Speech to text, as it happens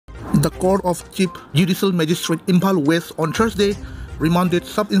The Court of Chief Judicial Magistrate Imphal West on Thursday remanded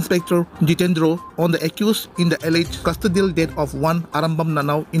Sub-Inspector Jitendro on the accused in the alleged custodial death of one Arambam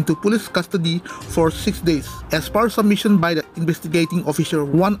Nanao into police custody for 6 days. As per submission by the investigating officer,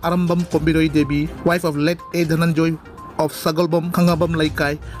 one Arambam Kombidoy Devi, wife of late A. Dhananjoy of Sagalbam Khangabam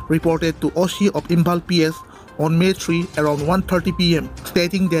Laikai, reported to OC of Imphal PS on May 3 around 1:30 p.m.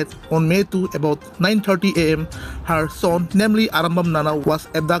 stating that on May 2 about 9:30 a.m. her son, namely Arambam Nanao, was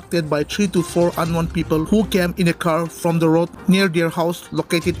abducted by 3 to 4 unknown people who came in a car from the road near their house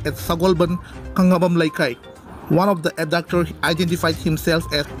located at Sagalban, Khangabam Laikai. One of the abductors identified himself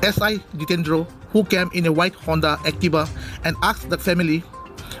as SI Jitendro, who came in a white Honda Activa and asked the family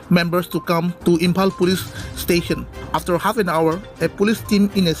members to come to Imphal police station. After half an hour, a police team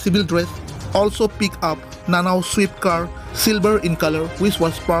in a civil dress also picked up Nanao's swift car, silver in color, which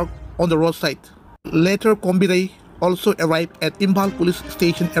was parked on the roadside. Later, Kombidoy also arrived at Imphal police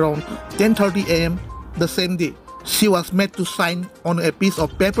station around 10:30 a.m. the same day. She was made to sign on a piece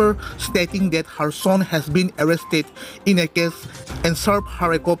of paper stating that her son has been arrested in a case and served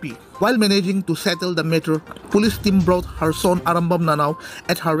her a copy. While managing to settle the matter, police team brought her son Arambam Nanao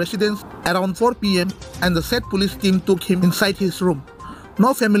at her residence around 4 p.m. and the said police team took him inside his room.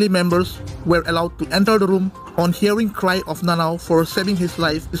 No family members were allowed to enter the room. On hearing cry of Nanao for saving his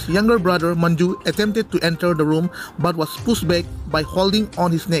life, his younger brother Manju attempted to enter the room but was pushed back by holding on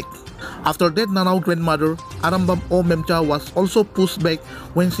his neck. After that, Nanao's grandmother Arambam O Memcha was also pushed back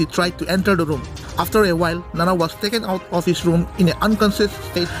when she tried to enter the room. After a while, Nanao was taken out of his room in an unconscious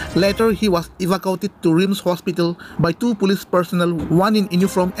state. Later, he was evacuated to RIMS hospital by 2 police personnel, one in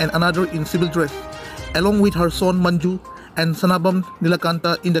uniform and another in civil dress, along with her son Manju and Sanabam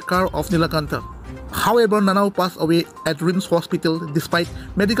Nilakanta in the car of Nilakanta. However, Nanao passed away at RIMS hospital despite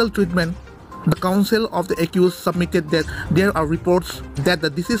medical treatment. The counsel of the accused submitted that there are reports that the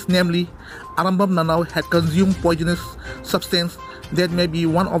deceased, namely Arambam Nanao, had consumed poisonous substance that may be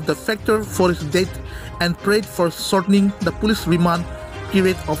one of the factors for his death, and prayed for shortening the police remand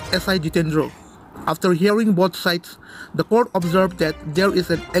period of SI Jitendro. After hearing both sides, the court observed that there is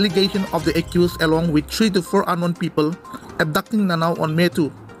an allegation of the accused along with 3 to 4 unknown people abducting Nanao on May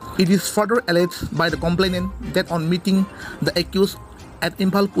 2. It is further alleged by the complainant that on meeting the accused at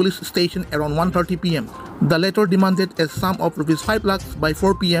Imphal police station around 1:30 p.m. the latter demanded a sum of Rs 5 lakhs by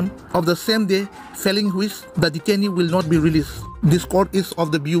 4 p.m. of the same day, failing which the detainee will not be released. This court is of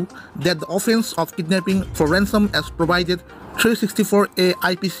the view that the offense of kidnapping for ransom as provided 364A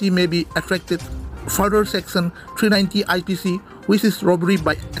IPC may be attracted. Further, Section 390 IPC, which is robbery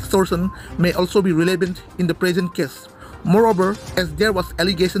by extortion, may also be relevant in the present case. Moreover, as there was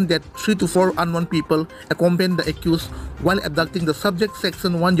allegation that 3 to 4 unknown people accompanied the accused while abducting the subject,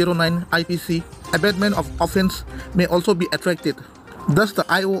 Section 109 IPC, abatement of offense may also be attracted. Thus, the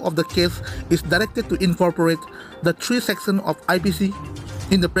IO of the case is directed to incorporate the 3 sections of IPC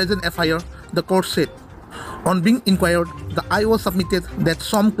in the present FIR, the court said. On being inquired, the IO submitted that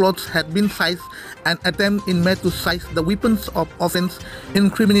some clothes had been seized and attempt in made to seize the weapons of offense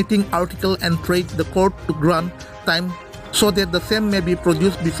incriminating article, and prayed the court to grant time so that the same may be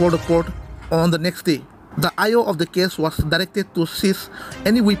produced before the court on the next day. The IO of the case was directed to seize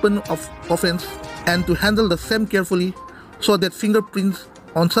any weapon of offense and to handle the same carefully so that fingerprints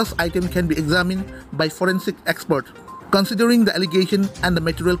on such item can be examined by forensic expert. Considering the allegation and the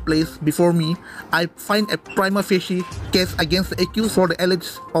material placed before me, I find a prima facie case against the accused for the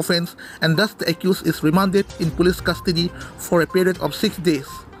alleged offense, and thus the accused is remanded in police custody for a period of 6 days,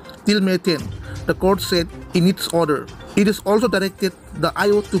 till May 10, the court said in its order. It is also directed the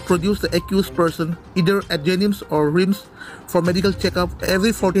IO to produce the accused person either at Jennings or RIMS for medical checkup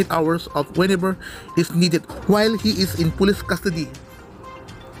every 48 hours of whenever is needed while he is in police custody.